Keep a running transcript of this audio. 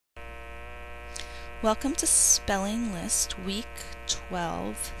Welcome to Spelling List Week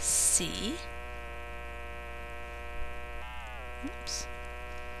 12C. Oops.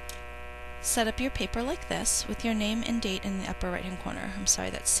 Set up your paper like this with your name and date in the upper right hand corner. I'm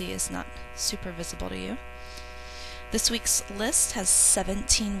sorry that C is not super visible to you. This week's list has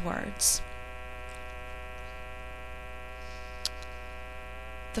 17 words.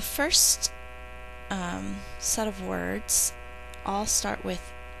 The first set of words all start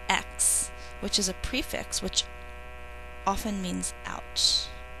with X, which is a prefix which often means out.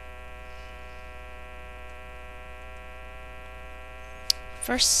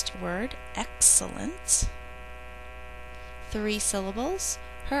 First word, excellent. 3 syllables.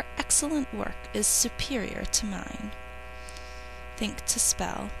 Her excellent work is superior to mine. Think to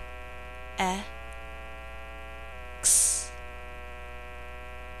spell X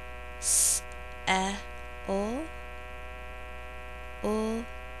S E L L E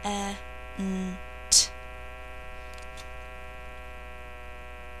N T.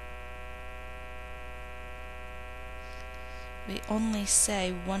 We only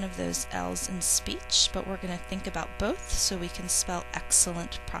say one of those L's in speech, but we're going to think about both so we can spell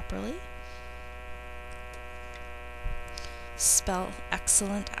excellent properly. Spell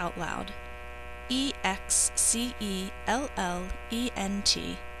excellent out loud. E-X-C-E-L-L-E-N-T.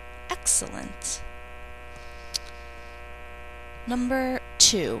 Excellent. Number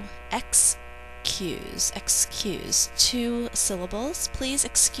 2, excuse. Excuse. 2 syllables. Please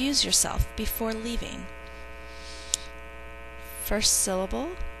excuse yourself before leaving. First syllable,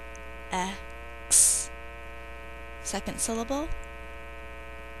 X. Second syllable,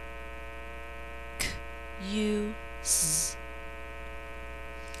 K, U, S.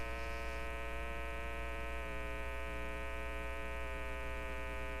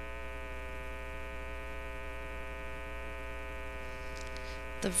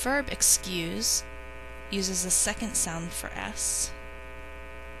 The verb excuse uses the second sound for S.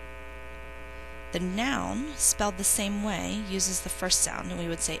 The noun, spelled the same way, uses the first sound, and we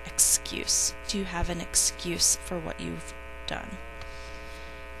would say excuse. Do you have an excuse for what you've done?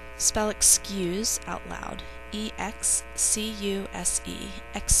 Spell excuse out loud. E-X-C-U-S-E.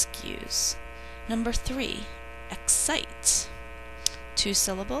 Excuse. Number 3, excite. 2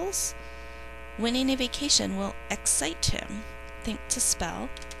 syllables. Winning a vacation will excite him. Think to spell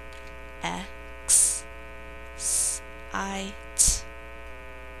X-I-T.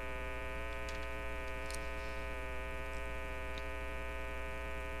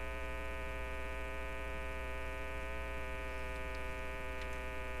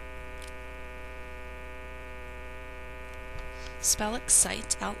 Spell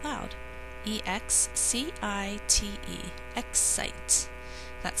excite out loud. E-X-C-I-T-E. Excite.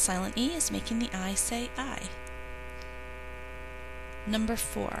 That silent E is making the I say I. Number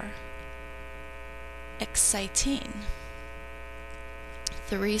 4, exciting.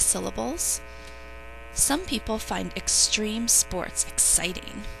 3 syllables. Some people find extreme sports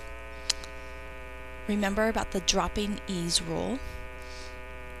exciting. Remember about the dropping E's rule.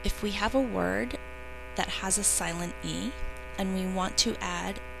 If we have a word that has a silent E, and we want to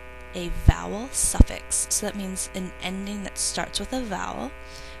add a vowel suffix, so that means an ending that starts with a vowel,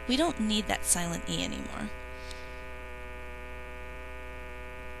 we don't need that silent E anymore.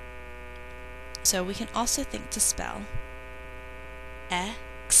 So we can also think to spell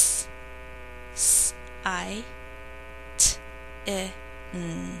X S I T I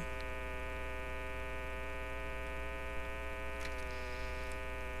N.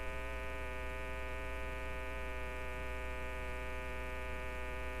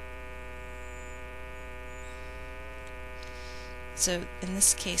 So in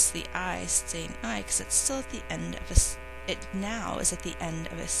this case, the I is staying I because it's still at the end of it now is at the end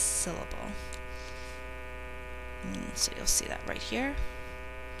of a syllable. So you'll see that right here.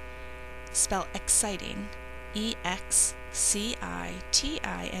 Spell exciting. E-X-C-I-T-I-N-G.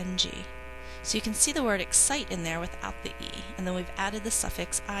 So you can see the word excite in there without the E, and then we've added the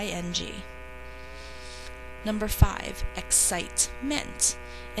suffix ing. Number 5, excitement.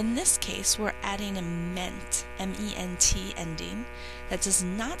 In this case, we're adding a ment, M-E-N-T ending, that does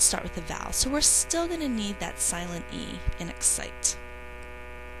not start with a vowel, so we're still going to need that silent E in excite.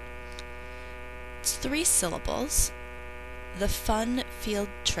 It's 3 syllables. The fun field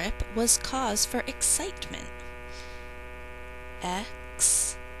trip was cause for excitement.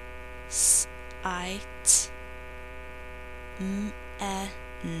 X S I T M E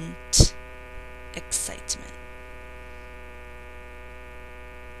N T. Excitement.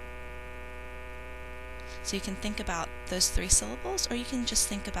 So you can think about those 3 syllables, or you can just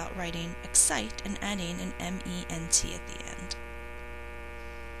think about writing excite and adding an M-E-N-T at the end.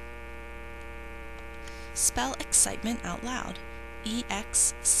 Spell excitement out loud.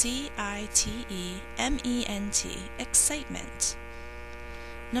 E-X-C-I-T-E-M-E-N-T, excitement.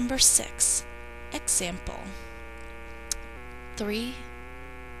 Number 6, example. 3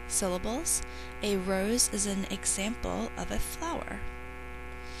 syllables. A rose is an example of a flower.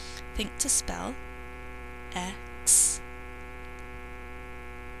 Think to spell X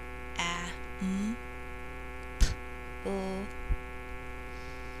A M P L.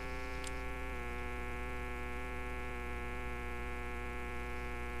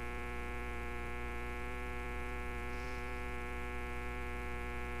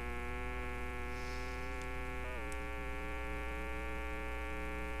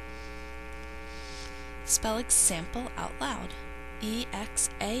 Spell example out loud.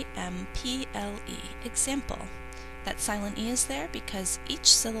 E-X-A-M-P-L-E, example. That silent E is there because each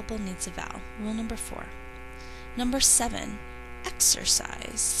syllable needs a vowel. Rule number 4. Number 7,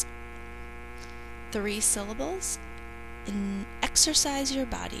 exercise. 3 syllables. Exercise your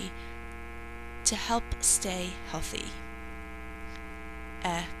body to help stay healthy.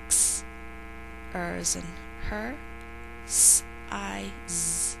 X, as in her, S, I,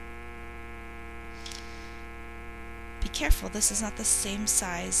 Z. Be careful, this is not the same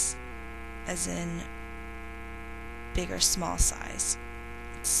size as in big or small size.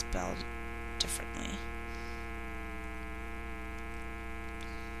 It's spelled differently.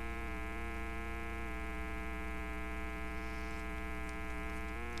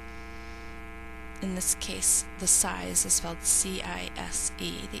 In this case, the size is spelled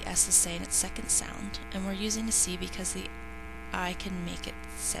C-I-S-E. The S is saying its second sound, and we're using a C because the I can make it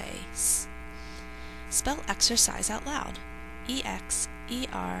say S. Spell exercise out loud. E-X-E-R-C-I-S-E,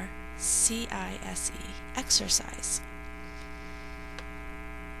 exercise.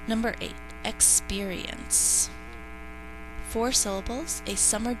 Number 8, experience. 4 syllables. A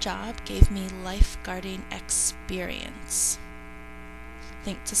summer job gave me lifeguarding experience.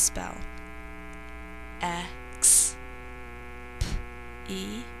 Think to spell X P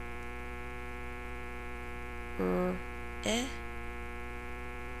E R I E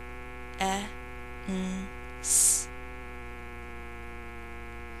N S.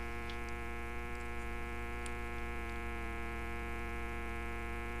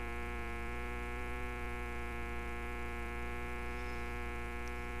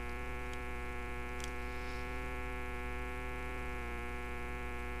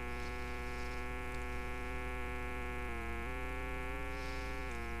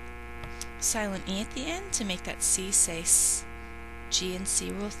 Silent E at the end to make that C say S. G and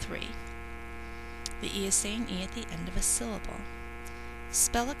C, rule 3. The E is saying E at the end of a syllable.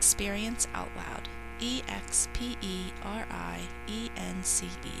 Spell experience out loud.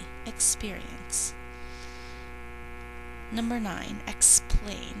 E-X-P-E-R-I-E-N-C-E, experience. Number 9,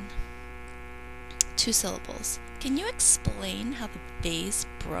 explain. 2 syllables. Can you explain how the vase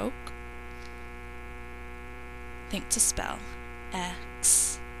broke? Think to spell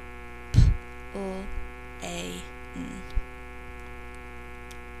X L-A-N.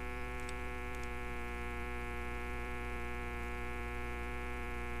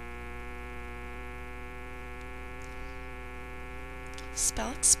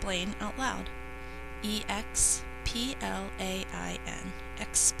 Spell explain out loud. E-X-P-L-A-I-N,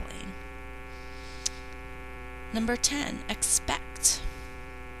 explain. Number 10, expect.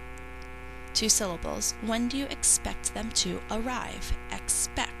 2 syllables. When do you expect them to arrive?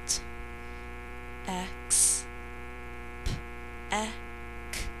 Expect. X P E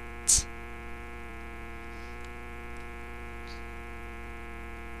C T.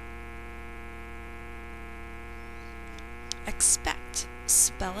 Expect.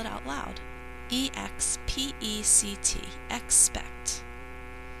 Spell it out loud. E-X-P-E-C-T, expect.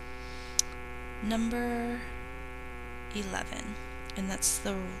 Number 11, and that's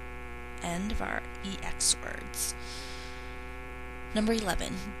the end of our EX words. Number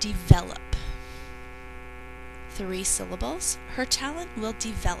 11, develop. 3 syllables. Her talent will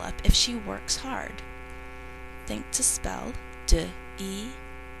develop if she works hard. Think to spell D-E-V-E-L-O-P.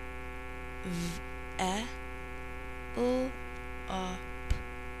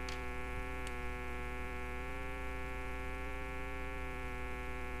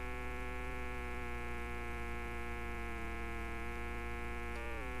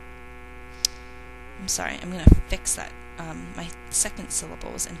 I'm sorry, I'm going to fix that. My second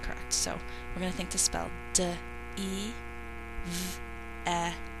syllable was incorrect, so we're going to think to spell D-E-V-E-L-O-P.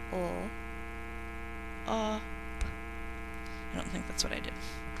 I don't think that's what I did.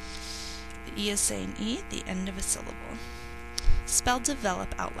 The E is saying E at the end of a syllable. Spell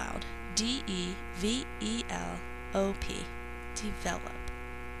develop out loud. D-E-V-E-L-O-P. Develop.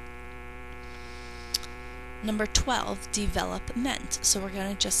 Number 12, development. So we're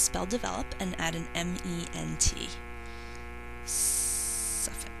going to just spell develop and add an M-E-N-T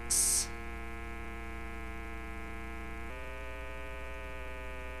suffix.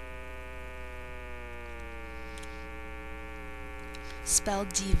 Spell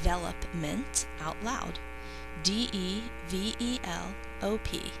development out loud.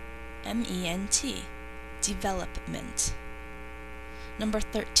 D-E-V-E-L-O-P-M-E-N-T. Development. Number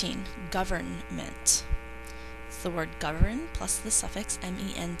 13, government. It's the word govern plus the suffix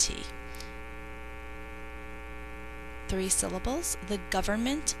M-E-N-T. 3 syllables. The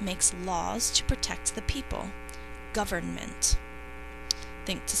government makes laws to protect the people. Government.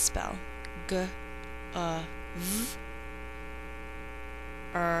 Think to spell.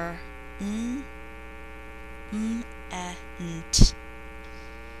 G-V-R-N-M-E-N-T.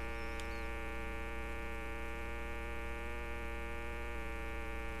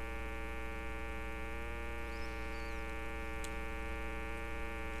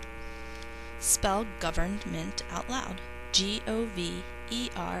 Spell government out loud.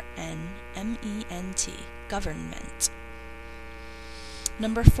 G-O-V-E-R-N-M-E-N-T. Government.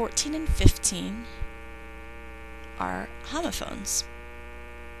 Number 14 and 15 are homophones.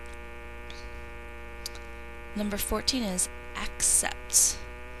 Number 14 is accept.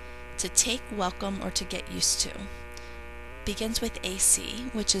 To take, welcome, or to get used to. Begins with AC,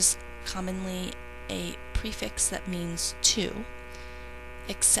 which is commonly a prefix that means to.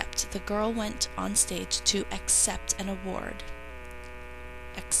 Accept. The girl went on stage to accept an award.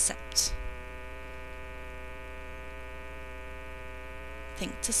 Accept.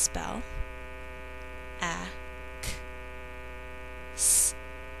 Think to spell. A-C-E-P-T.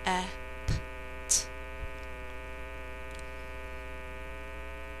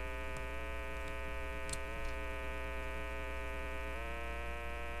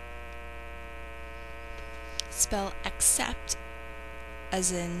 Spell accept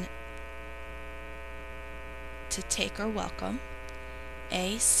as in to take or welcome.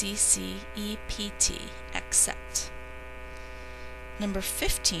 A-C-C-E-P-T. Accept. Number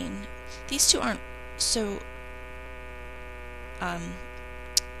 15. These two aren't so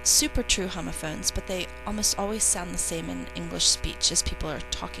super true homophones, but they almost always sound the same in English speech as people are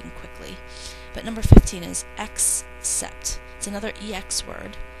talking quickly. But number 15 is accept. It's another EX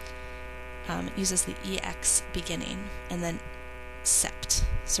word. It uses the EX beginning, and then sept.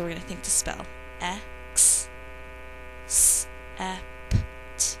 So we're going to think to spell X-S-E-P-T.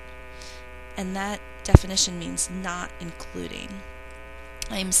 And that definition means not including.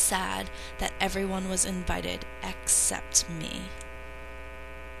 I am sad that everyone was invited except me.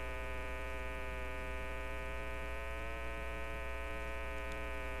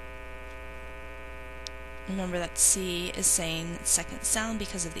 Remember that C is saying second sound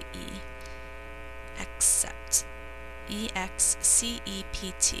because of the E. Accept.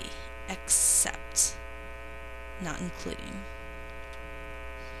 E-X-C-E-P-T. Accept. Not including.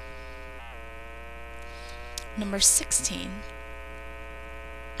 Number 16.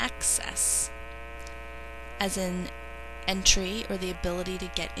 Access. As in entry or the ability to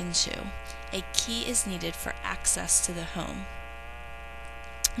get into. A key is needed for access to the home.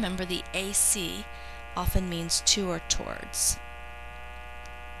 Remember, the AC often means to or towards.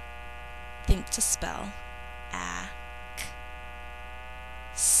 Think to spell A-C-E-S.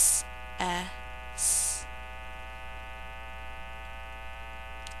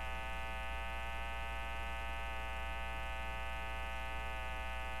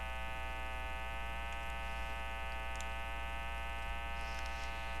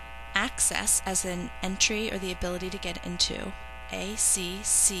 Access, as in entry or the ability to get into. A-C-C-E-S-S.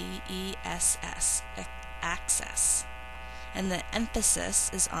 Access. And the emphasis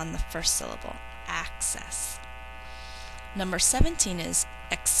is on the first syllable. Access. Number 17 is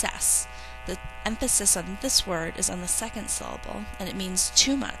excess. The emphasis on this word is on the second syllable, and it means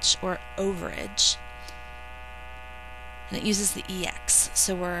too much or overage. And it uses the EX,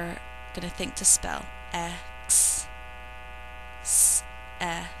 so we're going to think to spell X-S.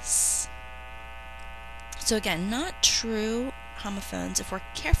 So again, not true homophones if we're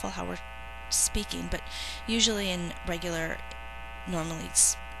careful how we're speaking, but usually in regular, normally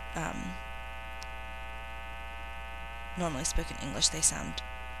spoken English, they sound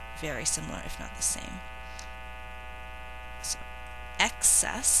very similar, if not the same. So,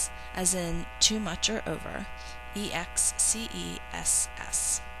 excess, as in too much or over.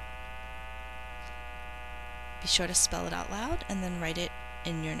 E-X-C-E-S-S. Be sure to spell it out loud and then write it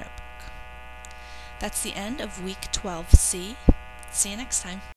in your notebook. That's the end of week 12C. See you next time.